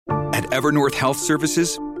At Evernorth Health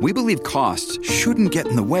Services, we believe costs shouldn't get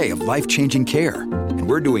in the way of life-changing care, and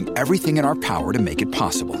we're doing everything in our power to make it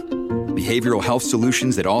possible. Behavioral health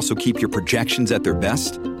solutions that also keep your projections at their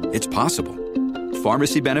best? It's possible.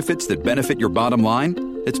 Pharmacy benefits that benefit your bottom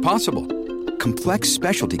line? It's possible. Complex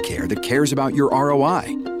specialty care that cares about your ROI?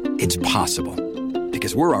 It's possible.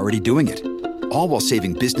 Because we're already doing it. All while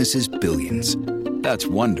saving businesses billions. That's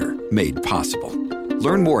Wonder made possible.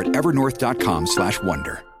 Learn more at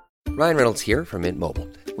evernorth.com/wonder. Ryan Reynolds here from Mint Mobile.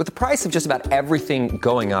 With the price of just about everything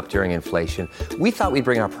going up during inflation, we thought we'd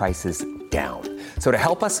bring our prices down. So to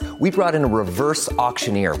help us, we brought in a reverse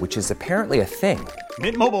auctioneer, which is apparently a thing.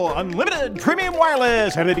 Mint Mobile Unlimited Premium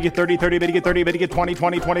Wireless. How to get 30, 30, bit to get 30, bit to get 20,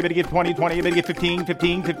 20, 20, bit to get 20, 20, bit to get 15,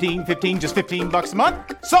 15, 15, 15, just $15 a month?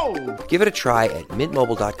 Sold! Give it a try at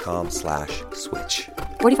mintmobile.com/switch.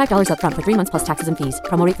 $45 up front for 3 months plus taxes and fees.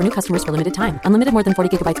 Promo rate for new customers for limited time. Unlimited more than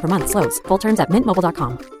 40 gigabytes per month. Slows full terms at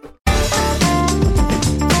mintmobile.com.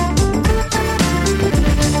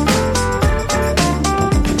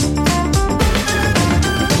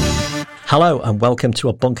 Hello and welcome to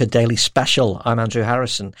a Bunker Daily Special. I'm Andrew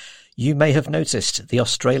Harrison. You may have noticed the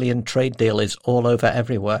Australian trade deal is all over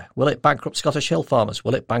everywhere. Will it bankrupt Scottish hill farmers?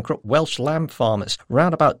 Will it bankrupt Welsh lamb farmers?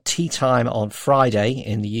 Round about tea time on Friday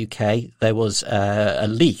in the UK, there was a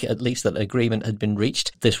leak, at least, that an agreement had been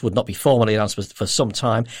reached. This would not be formally announced for some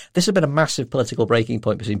time. This had been a massive political breaking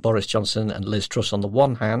point between Boris Johnson and Liz Truss on the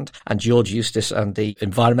one hand, and George Eustice and the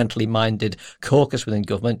environmentally minded caucus within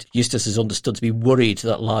government. Eustice is understood to be worried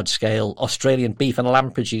that large-scale Australian beef and lamb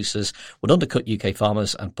producers would undercut UK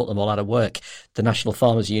farmers and put them all out of work. The National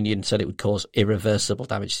Farmers Union said it would cause irreversible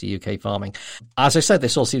damage to UK farming. As I said,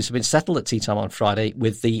 this all seems to have been settled at tea time on Friday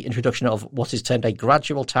with the introduction of what is termed a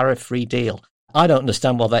gradual tariff-free deal. I don't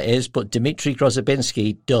understand what that is, but Dmitry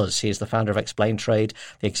Grozoubinski does. He is the founder of Explain Trade,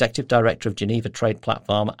 the executive director of Geneva Trade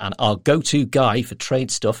Platform, and our go-to guy for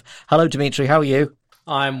trade stuff. Hello, Dmitry. How are you?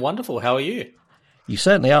 I'm wonderful. How are you? You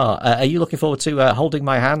certainly are. Are you looking forward to holding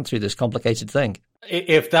my hand through this complicated thing?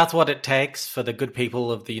 If that's what it takes for the good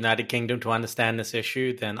people of the United Kingdom to understand this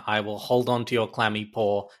issue, then I will hold on to your clammy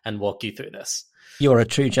paw and walk you through this. You are a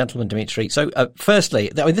true gentleman, Dmitry. So,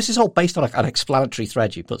 firstly, I mean, this is all based on an explanatory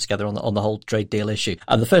thread you put together on the whole trade deal issue.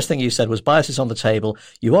 And the first thing you said was, bias is on the table.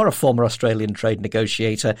 You are a former Australian trade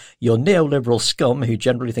negotiator. You're neoliberal scum who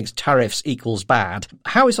generally thinks tariffs equals bad.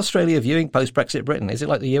 How is Australia viewing post-Brexit Britain? Is it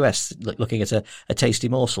like the US looking at a tasty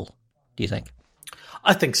morsel, do you think?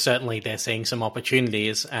 I think certainly they're seeing some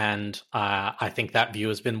opportunities, and I think that view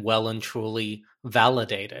has been well and truly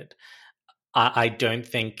validated. I don't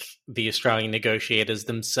think the Australian negotiators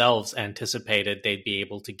themselves anticipated they'd be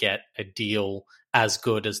able to get a deal as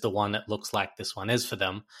good as the one that looks like this one is for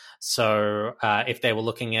them. So if they were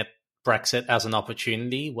looking at Brexit as an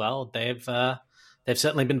opportunity, well, they've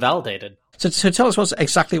certainly been validated. So tell us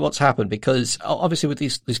exactly what's happened, because obviously with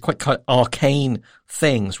these quite arcane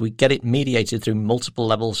things, we get it mediated through multiple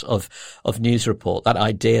levels of news report. That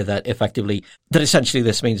idea that essentially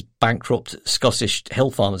this means bankrupt Scottish hill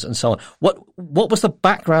farmers and so on. What was the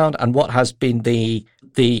background and what has been the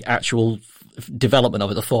actual development of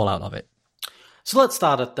it, the fallout of it? So let's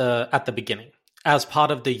start at the beginning. As part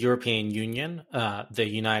of the European Union, the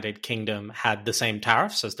United Kingdom had the same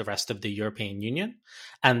tariffs as the rest of the European Union,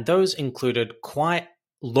 and those included quite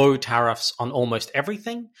low tariffs on almost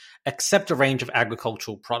everything except a range of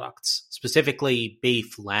agricultural products, specifically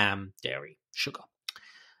beef, lamb, dairy, sugar.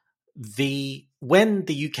 When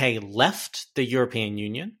the UK left the European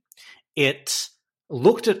Union, it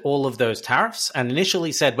looked at all of those tariffs and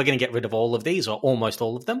initially said, we're going to get rid of all of these or almost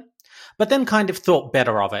all of them, but then kind of thought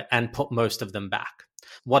better of it and put most of them back.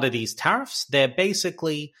 What are these tariffs? They're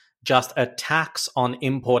basically just a tax on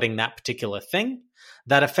importing that particular thing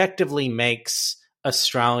that effectively makes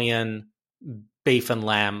Australian beef and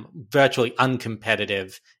lamb virtually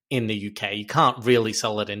uncompetitive in the UK. You can't really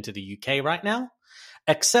sell it into the UK right now,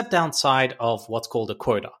 except outside of what's called a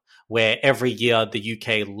quota, where every year the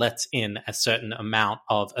UK lets in a certain amount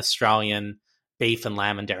of Australian beef and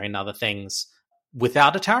lamb and dairy and other things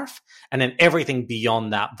without a tariff, and then everything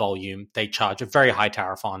beyond that volume they charge a very high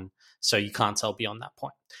tariff on, so you can't sell beyond that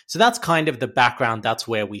point. So that's kind of the background. That's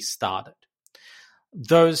where we started.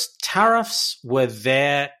 Those tariffs were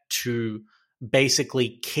there to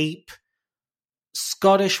basically keep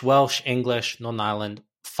Scottish, Welsh, English, Northern Ireland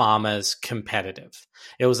farmers competitive.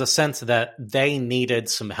 It was a sense that they needed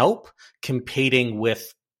some help competing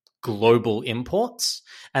with global imports,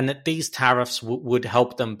 and that these tariffs would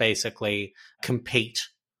help them basically compete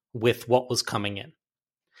with what was coming in.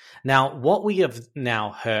 Now, what we have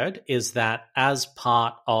now heard is that as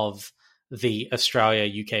part of the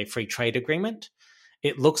Australia-UK Free Trade Agreement,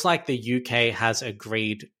 it looks like the UK has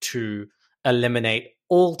agreed to eliminate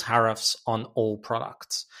all tariffs on all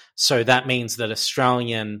products. So that means that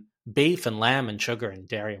Australian beef and lamb and sugar and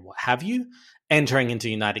dairy and what have you entering into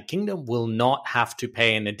the United Kingdom will not have to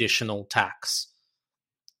pay an additional tax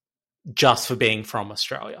just for being from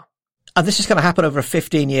Australia. And this is going to happen over a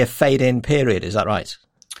 15-year fade-in period, is that right?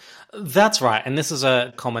 That's right. And this is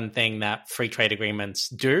a common thing that free trade agreements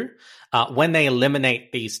do. When they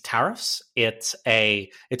eliminate these tariffs, it's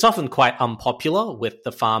often quite unpopular with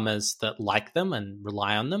the farmers that like them and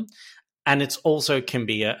rely on them. And it's also can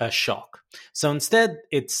be a shock. So instead,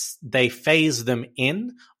 they phase them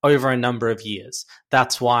in over a number of years.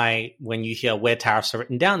 That's why when you hear where tariffs are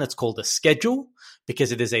written down, it's called a schedule,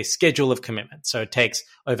 because it is a schedule of commitment. So it takes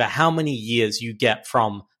over how many years you get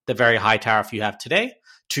from the very high tariff you have today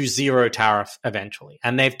to zero tariff eventually.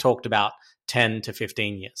 And they've talked about 10 to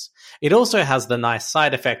 15 years. It also has the nice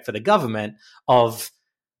side effect for the government of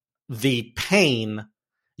the pain.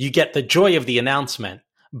 You get the joy of the announcement,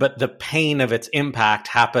 but the pain of its impact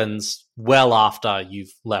happens well after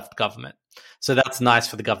you've left government. So that's nice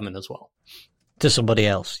for the government as well. To somebody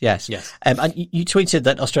else, yes. Yes. And you tweeted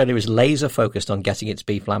that Australia is laser focused on getting its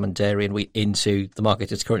beef, lamb and dairy and wheat into the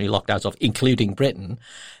market it's currently locked out of, including Britain.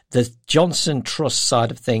 The Johnson Trust side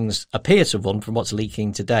of things appear to run from what's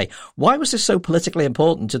leaking today. Why was this so politically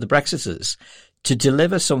important to the Brexiters to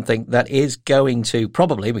deliver something that is going to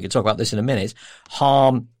probably, we can talk about this in a minute,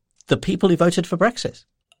 harm the people who voted for Brexit?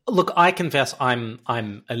 Look, I confess I'm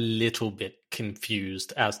a little bit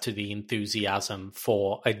confused as to the enthusiasm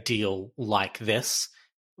for a deal like this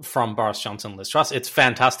from Boris Johnson, Liz Truss. It's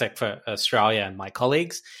fantastic for Australia and my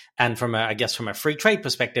colleagues. And from a free trade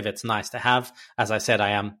perspective, it's nice to have. As I said, I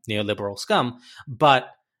am neoliberal scum, but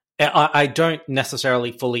I don't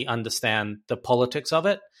necessarily fully understand the politics of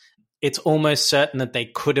it. It's almost certain that they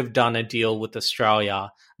could have done a deal with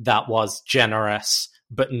Australia that was generous,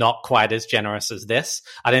 but not quite as generous as this.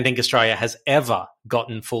 I don't think Australia has ever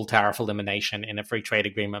gotten full tariff elimination in a free trade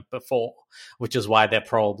agreement before, which is why they're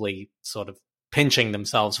probably sort of pinching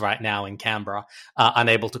themselves right now in Canberra,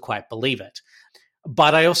 unable to quite believe it.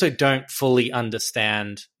 But I also don't fully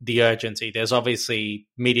understand the urgency. There's obviously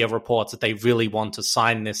media reports that they really want to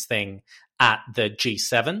sign this thing at the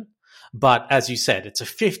G7. But as you said, it's a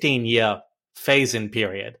 15-year phase-in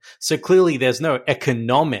period. So clearly there's no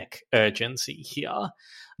economic urgency here,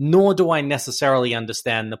 nor do I necessarily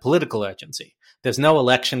understand the political urgency. There's no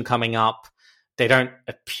election coming up. They don't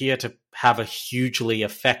appear to have a hugely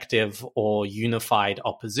effective or unified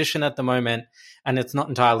opposition at the moment. And it's not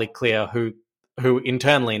entirely clear who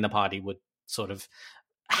internally in the party would sort of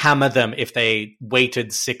hammer them if they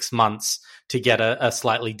waited 6 months to get a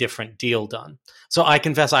slightly different deal done. So I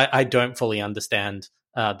confess I don't fully understand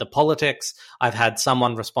the politics. I've had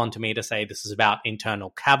someone respond to me to say this is about internal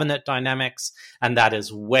cabinet dynamics, and that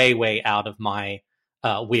is way, way out of my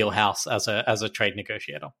wheelhouse as a trade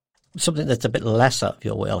negotiator. Something that's a bit less out of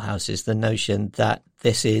your wheelhouse is the notion that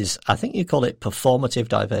this is, I think you call it performative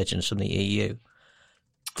divergence from the EU,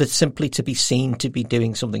 that simply to be seen to be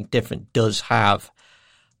doing something different does have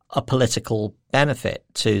a political benefit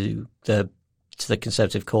to the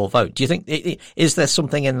Conservative core vote. Do you think, is there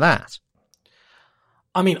something in that?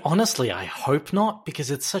 I mean, honestly, I hope not, because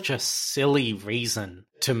it's such a silly reason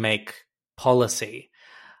to make policy.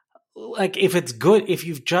 Like, if it's good, if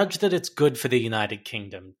you've judged that it's good for the United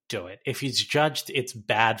Kingdom, do it. If you've judged it's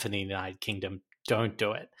bad for the United Kingdom, don't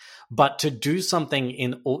do it. But to do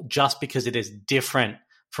something just because it is different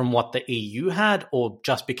from what the EU had, or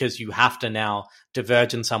just because you have to now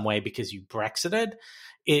diverge in some way because you Brexited,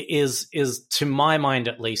 it is, to my mind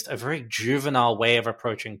at least, a very juvenile way of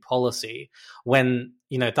approaching policy when,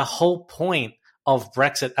 the whole point of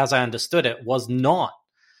Brexit, as I understood it, was not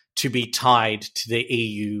to be tied to the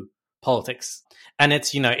EU politics. And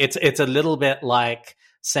it's a little bit like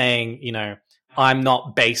saying, I'm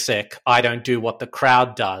not basic, I don't do what the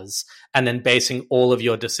crowd does, and then basing all of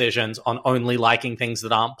your decisions on only liking things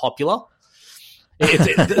that aren't popular.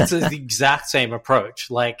 It's the exact same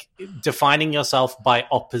approach, like defining yourself by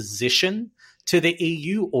opposition to the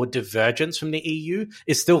EU or divergence from the EU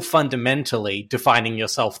is still fundamentally defining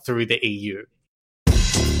yourself through the EU.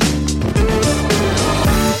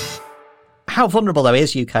 How vulnerable, though,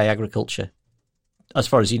 is UK agriculture? As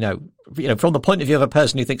far as from the point of view of a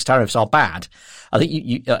person who thinks tariffs are bad, I think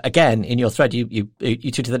you again in your thread you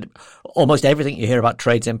tweeted that almost everything you hear about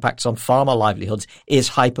trade's impacts on farmer livelihoods is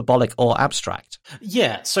hyperbolic or abstract.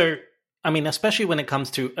 Yeah, so I mean, especially when it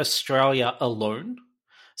comes to Australia alone.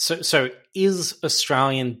 So is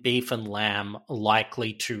Australian beef and lamb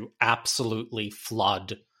likely to absolutely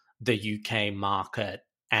flood the UK market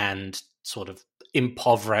and sort of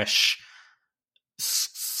impoverish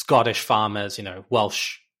Scottish farmers,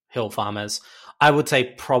 Welsh hill farmers? I would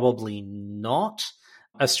say probably not.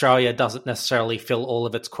 Australia doesn't necessarily fill all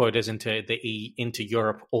of its quotas into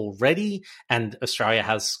Europe already, and Australia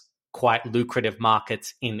has quite lucrative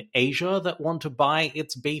markets in Asia that want to buy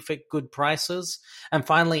its beef at good prices. And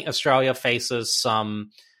finally, Australia faces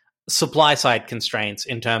some supply side constraints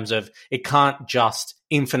in terms of it can't just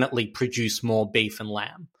infinitely produce more beef and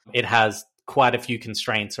lamb. It has quite a few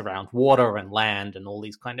constraints around water and land and all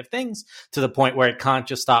these kind of things, to the point where it can't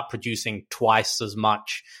just start producing twice as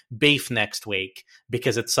much beef next week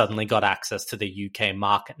because it suddenly got access to the UK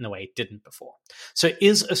market in a way it didn't before. So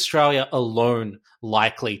is Australia alone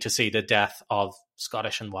likely to see the death of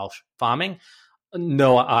Scottish and Welsh farming?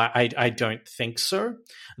 No, I don't think so.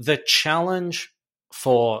 The challenge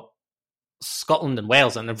for Scotland and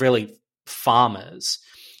Wales, and really farmers,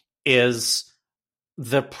 is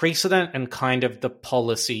the precedent and kind of the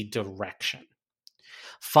policy direction.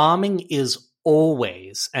 Farming is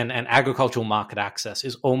always, and agricultural market access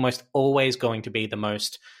is almost always going to be the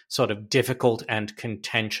most sort of difficult and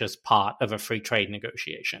contentious part of a free trade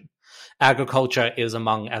negotiation. Agriculture is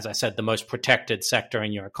among, as I said, the most protected sector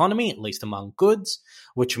in your economy, at least among goods,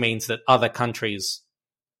 which means that other countries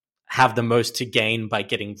have the most to gain by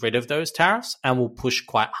getting rid of those tariffs and will push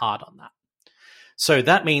quite hard on that. So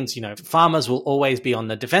that means, farmers will always be on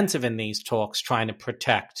the defensive in these talks, trying to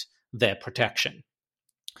protect their protection.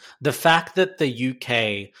 The fact that the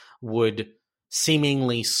UK would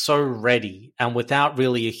seemingly so ready and without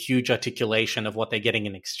really a huge articulation of what they're getting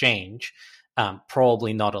in exchange,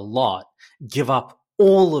 probably not a lot, give up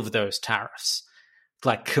all of those tariffs,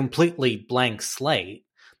 like completely blank slate,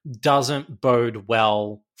 doesn't bode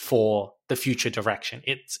well for the future direction.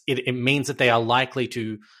 It means that they are likely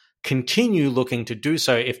to continue looking to do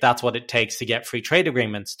so, if that's what it takes to get free trade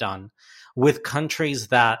agreements done, with countries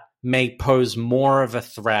that may pose more of a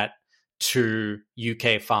threat to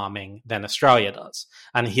UK farming than Australia does.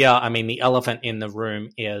 And here, the elephant in the room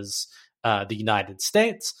is the United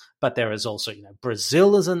States, but there is also,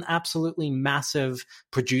 Brazil is an absolutely massive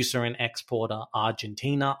producer and exporter,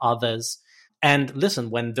 Argentina, others. And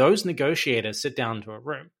listen, when those negotiators sit down to a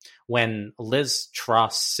room, when Liz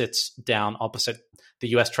Truss sits down opposite the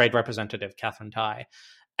US Trade Representative, Catherine Tai,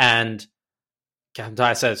 and Catherine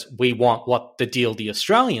Tai says, we want what the deal the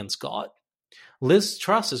Australians got, Liz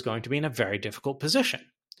Truss is going to be in a very difficult position.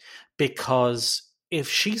 Because if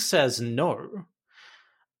she says no,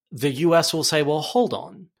 the US will say, well, hold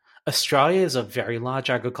on. Australia is a very large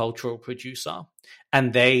agricultural producer,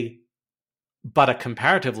 and but a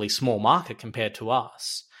comparatively small market compared to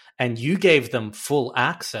us. And you gave them full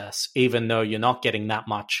access, even though you're not getting that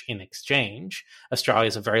much in exchange. Australia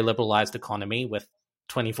is a very liberalized economy with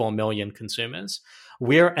 24 million consumers.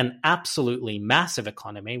 We're an absolutely massive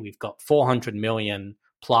economy. We've got 400 million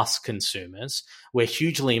plus consumers. We're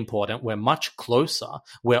hugely important. We're much closer.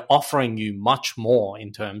 We're offering you much more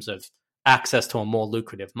in terms of access to a more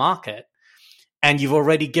lucrative market. And you've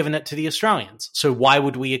already given it to the Australians. So why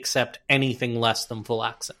would we accept anything less than full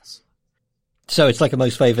access? So it's like a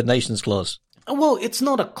most favoured nations clause. Well, it's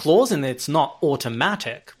not a clause and it's not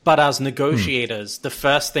automatic. But as negotiators, the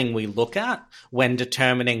first thing we look at when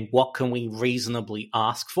determining what can we reasonably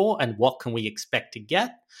ask for and what can we expect to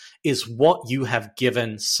get is what you have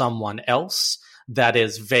given someone else that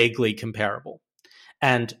is vaguely comparable.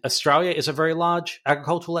 And Australia is a very large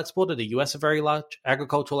agricultural exporter. The US is a very large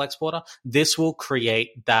agricultural exporter. This will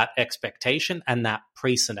create that expectation and that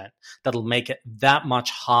precedent that'll make it that much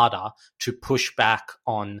harder to push back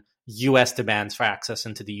on US demands for access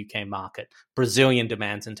into the UK market, Brazilian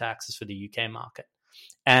demands into access for the UK market.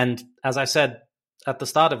 And as I said at the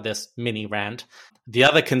start of this mini rant, the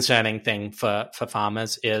other concerning thing for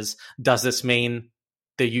farmers is, does this mean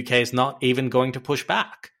the UK is not even going to push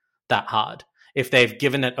back that hard? If they've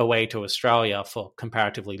given it away to Australia for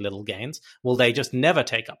comparatively little gains, will they just never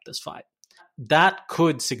take up this fight? That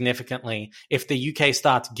could significantly, if the UK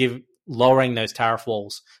starts lowering those tariff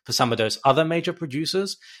walls for some of those other major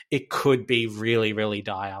producers, it could be really, really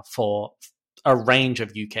dire for a range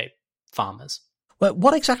of UK farmers. Well,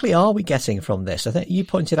 what exactly are we getting from this? I think you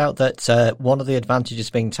pointed out that one of the advantages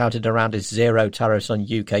being touted around is zero tariffs on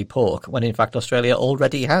UK pork, when in fact Australia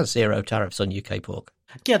already has zero tariffs on UK pork.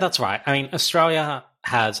 Yeah, that's right. I mean, Australia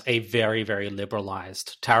has a very, very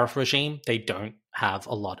liberalized tariff regime. They don't have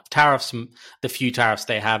a lot of tariffs. The few tariffs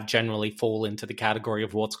they have generally fall into the category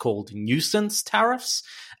of what's called nuisance tariffs,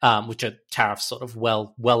 which are tariffs sort of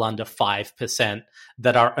well under 5%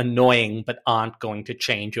 that are annoying but aren't going to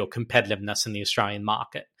change your competitiveness in the Australian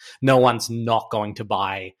market. No one's not going to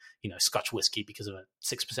buy, Scotch whiskey because of a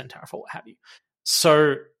 6% tariff or what have you.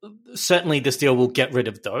 So certainly this deal will get rid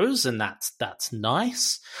of those, and that's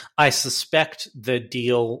nice. I suspect the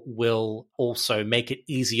deal will also make it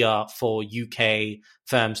easier for UK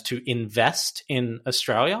firms to invest in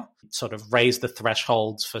Australia, sort of raise the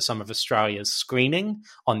thresholds for some of Australia's screening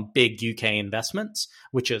on big UK investments,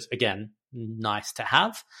 which is, again, nice to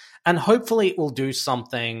have. And hopefully it will do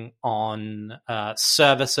something on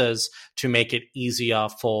services to make it easier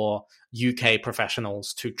for UK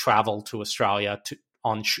professionals to travel to Australia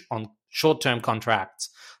on short-term contracts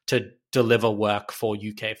to deliver work for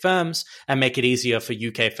UK firms, and make it easier for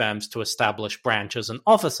UK firms to establish branches and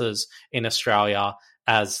offices in Australia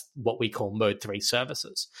as what we call Mode 3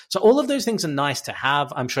 services. So all of those things are nice to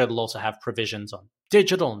have. I'm sure it'll also have provisions on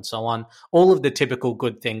digital and so on. All of the typical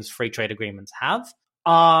good things free trade agreements have.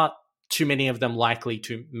 Are too many of them likely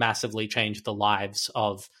to massively change the lives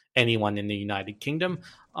of anyone in the United Kingdom?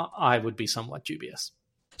 I would be somewhat dubious.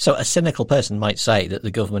 So a cynical person might say that the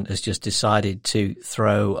government has just decided to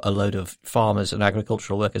throw a load of farmers and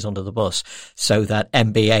agricultural workers under the bus so that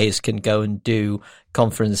MBAs can go and do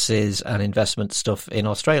conferences and investment stuff in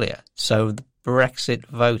Australia. So the Brexit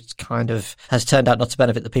vote kind of has turned out not to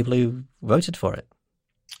benefit the people who voted for it,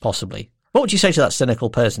 possibly. What would you say to that cynical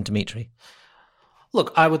person, Dmitry?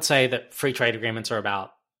 Look, I would say that free trade agreements are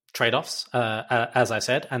about trade-offs, as I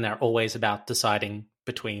said, and they're always about deciding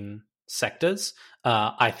between sectors.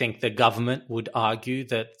 I think the government would argue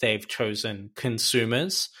that they've chosen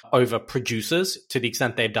consumers over producers to the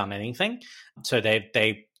extent they've done anything. So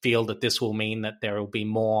they feel that this will mean that there will be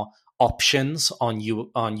more options on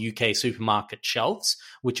UK supermarket shelves,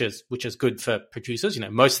 which is good for producers. You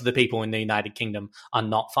know, most of the people in the United Kingdom are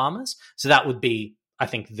not farmers, so that would be, I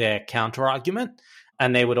think, their counter argument.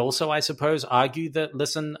 And they would also, I suppose, argue that,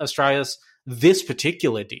 listen, Australia's this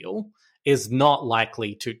particular deal is not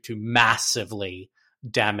likely to massively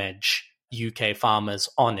damage UK farmers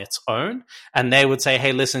on its own. And they would say,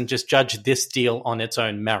 hey, listen, just judge this deal on its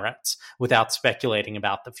own merits without speculating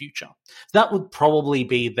about the future. That would probably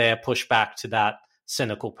be their pushback to that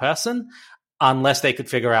cynical person, unless they could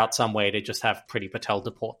figure out some way to just have Priti Patel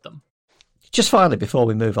deport them. Just finally, before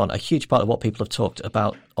we move on, a huge part of what people have talked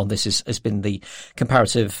about on this has been the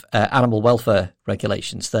comparative animal welfare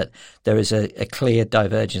regulations, that there is a clear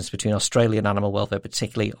divergence between Australian animal welfare,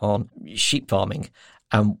 particularly on sheep farming,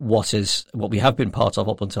 and what we have been part of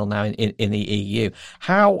up until now in the EU.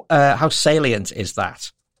 How salient is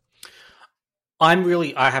that?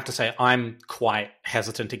 I have to say, I'm quite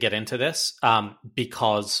hesitant to get into this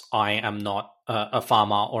because I am not a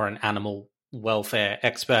farmer or an animal welfare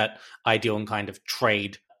expert. I deal in kind of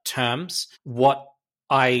trade terms. What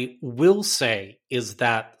I will say is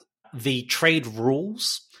that the trade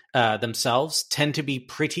rules themselves tend to be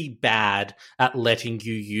pretty bad at letting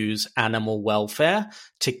you use animal welfare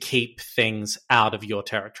to keep things out of your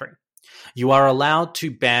territory. You are allowed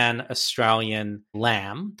to ban Australian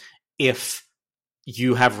lamb if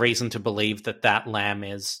you have reason to believe that that lamb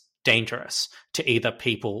is dangerous to either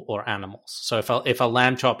people or animals. So if a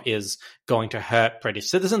lamb chop is going to hurt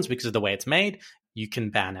British citizens because of the way it's made, you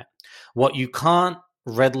can ban it. What you can't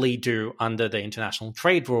readily do under the international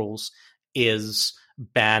trade rules is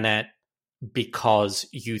ban it because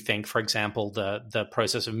you think, for example, the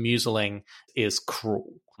process of museling is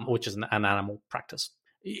cruel, which is an animal practice.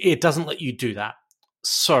 It doesn't let you do that.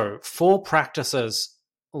 So for practices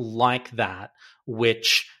like that,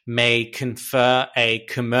 which may confer a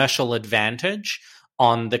commercial advantage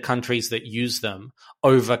on the countries that use them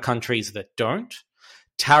over countries that don't,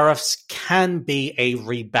 tariffs can be a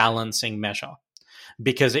rebalancing measure.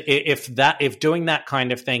 Because if doing that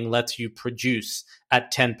kind of thing lets you produce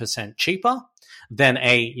at 10% cheaper, then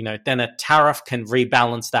a tariff can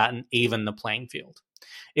rebalance that and even the playing field.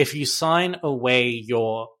 If you sign away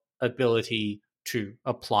your ability to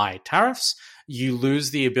apply tariffs, you lose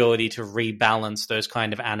the ability to rebalance those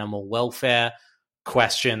kind of animal welfare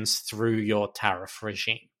questions through your tariff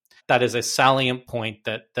regime. That is a salient point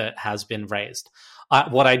that has been raised.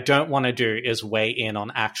 What I don't want to do is weigh in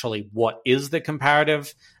on actually what is the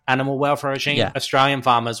comparative animal welfare regime. Yeah. Australian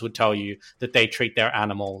farmers would tell you that they treat their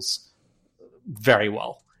animals very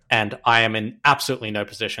well, and I am in absolutely no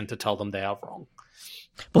position to tell them they are wrong.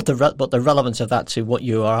 But the relevance of that to what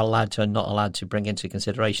you are allowed to and not allowed to bring into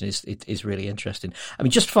consideration is really interesting. I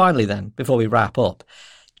mean, just finally then, before we wrap up,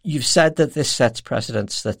 you've said that this sets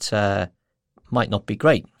precedents that might not be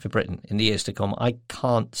great for Britain in the years to come. I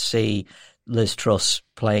can't see Liz Truss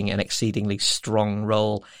playing an exceedingly strong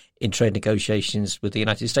role in trade negotiations with the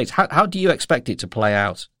United States. How do you expect it to play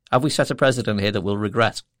out? Have we set a precedent here that we'll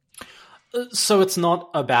regret? So it's not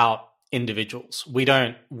about individuals. We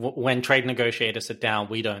don't, when trade negotiators sit down,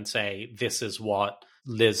 we don't say this is what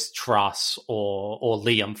Liz Truss or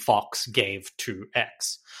Liam Fox gave to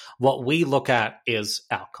X. What we look at is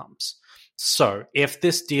outcomes. So if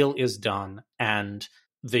this deal is done and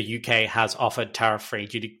the UK has offered tariff-free,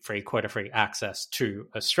 duty-free, quota-free access to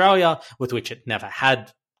Australia, with which it never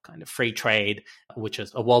had kind of free trade, which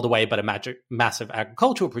is a world away but a massive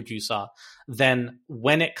agricultural producer, then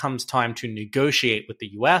when it comes time to negotiate with the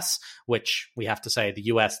US, which we have to say the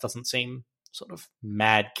US doesn't seem sort of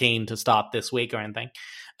mad keen to start this week or anything,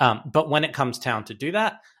 but when it comes down to do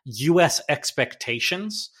that, US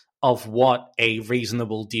expectations of what a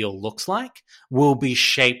reasonable deal looks like will be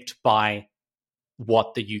shaped by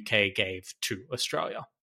what the UK gave to Australia.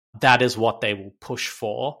 That is what they will push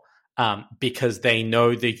for, because they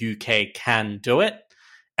know the UK can do it,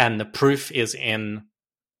 and the proof is in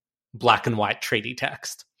black and white treaty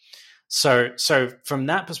text. So from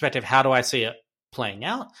that perspective, how do I see it playing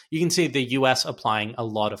out? You can see the US applying a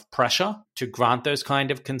lot of pressure to grant those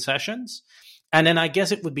kind of concessions. And then I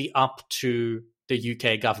guess it would be up to the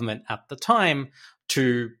UK government at the time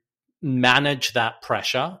to manage that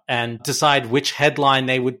pressure and decide which headline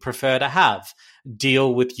they would prefer to have.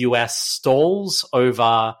 Deal with US stalls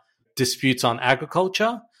over disputes on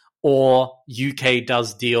agriculture, or UK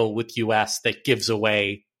does deal with US that gives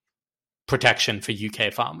away protection for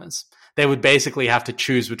UK farmers. They would basically have to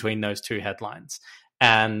choose between those two headlines.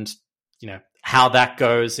 And, how that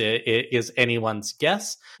goes is anyone's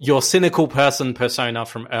guess. Your cynical person persona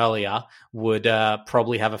from earlier would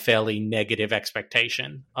probably have a fairly negative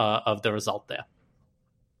expectation of the result there.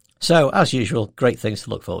 So, as usual, great things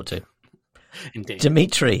to look forward to. Indeed.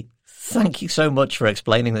 Dmitry, thank you so much for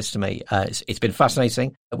explaining this to me. It's been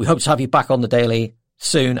fascinating. We hope to have you back on the Daily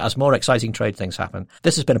soon as more exciting trade things happen.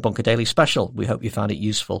 This has been a Bunker Daily special. We hope you found it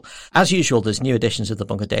useful. As usual, there's new editions of the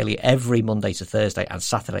Bunker Daily every Monday to Thursday and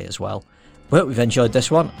Saturday as well. We hope you've enjoyed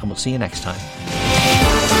this one, and we'll see you next time.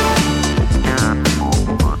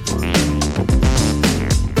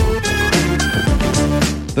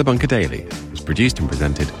 The Bunker Daily was produced and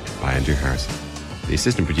presented by Andrew Harrison. The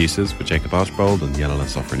assistant producers were Jacob Archbold and Jelena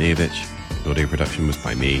Sofronievich. The audio production was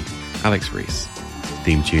by me, Alex Rees.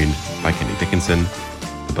 Theme tune by Kenny Dickinson.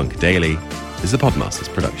 The Bunker Daily is the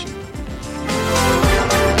Podmasters production.